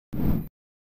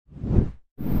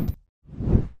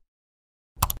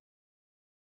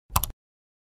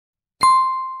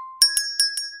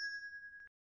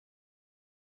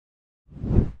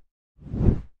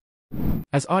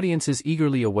As audiences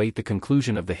eagerly await the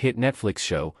conclusion of the hit Netflix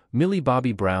show, Millie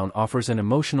Bobby Brown offers an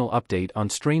emotional update on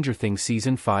Stranger Things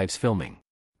Season 5's filming.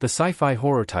 The sci-fi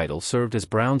horror title served as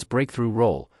Brown's breakthrough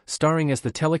role, starring as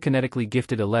the telekinetically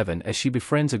gifted 11 as she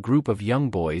befriends a group of young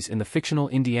boys in the fictional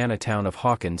Indiana town of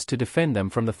Hawkins to defend them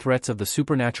from the threats of the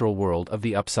supernatural world of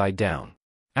the Upside Down.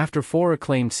 After 4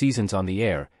 acclaimed seasons on the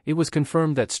air, it was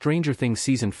confirmed that Stranger Things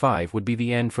Season 5 would be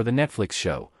the end for the Netflix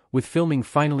show, with filming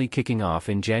finally kicking off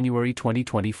in January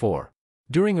 2024.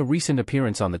 During a recent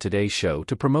appearance on the Today Show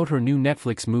to promote her new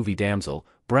Netflix movie Damsel,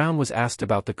 Brown was asked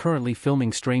about the currently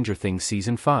filming Stranger Things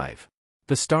Season 5.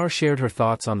 The star shared her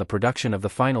thoughts on the production of the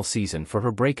final season for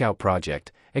her breakout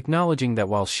project, acknowledging that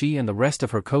while she and the rest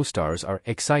of her co-stars are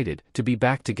excited to be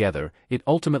back together, it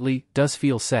ultimately does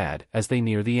feel sad as they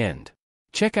near the end.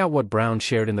 Check out what Brown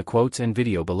shared in the quotes and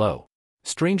video below.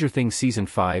 Stranger Things Season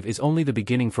 5 is only the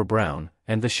beginning for Brown,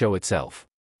 and the show itself.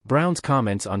 Brown's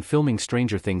comments on filming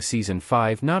Stranger Things Season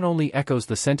 5 not only echoes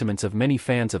the sentiments of many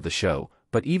fans of the show,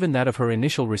 but even that of her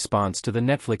initial response to the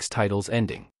Netflix title's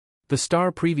ending. The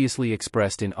star previously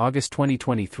expressed in August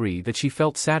 2023 that she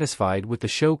felt satisfied with the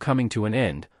show coming to an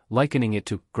end, likening it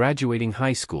to graduating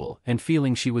high school and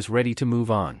feeling she was ready to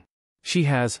move on. She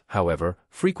has, however,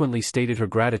 frequently stated her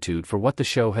gratitude for what the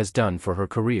show has done for her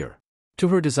career. To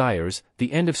her desires,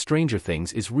 the end of Stranger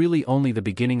Things is really only the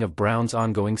beginning of Brown's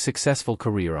ongoing successful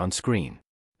career on screen.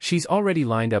 She's already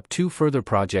lined up 2 further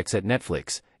projects at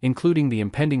Netflix, including the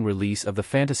impending release of the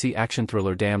fantasy action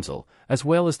thriller Damsel, as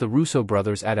well as the Russo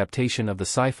brothers' adaptation of the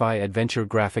sci-fi adventure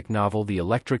graphic novel The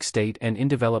Electric State and in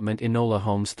development Enola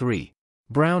Holmes 3.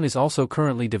 Brown is also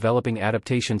currently developing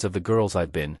adaptations of The Girls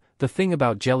I've Been, The Thing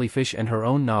About Jellyfish and her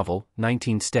own novel,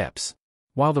 19 Steps.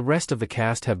 While the rest of the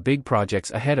cast have big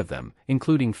projects ahead of them,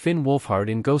 including Finn Wolfhard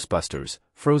in Ghostbusters,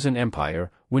 Frozen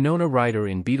Empire, Winona Ryder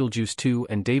in Beetlejuice 2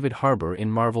 and David Harbour in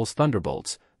Marvel's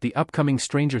Thunderbolts, the upcoming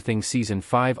Stranger Things Season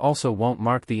 5 also won't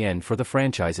mark the end for the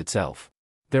franchise itself.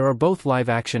 There are both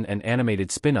live-action and animated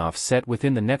spin-offs set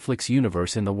within the Netflix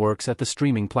universe in the works at the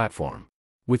streaming platform.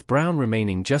 With Brown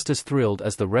remaining just as thrilled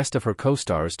as the rest of her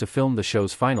co-stars to film the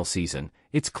show's final season,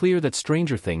 it's clear that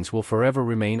Stranger Things will forever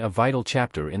remain a vital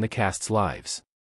chapter in the cast's lives.